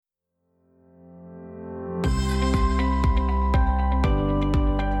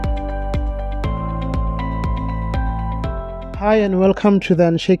Hi and welcome to the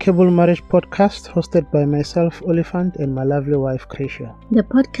Unshakeable Marriage Podcast, hosted by myself, Oliphant, and my lovely wife, Krisha. The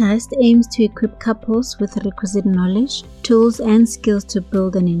podcast aims to equip couples with requisite knowledge, tools, and skills to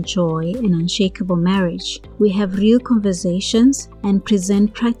build and enjoy an unshakable marriage. We have real conversations and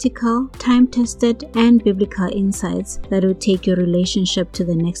present practical, time-tested, and biblical insights that will take your relationship to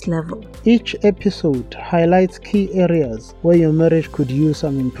the next level. Each episode highlights key areas where your marriage could use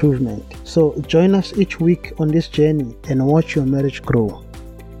some improvement. So join us each week on this journey and watch your marriage grow.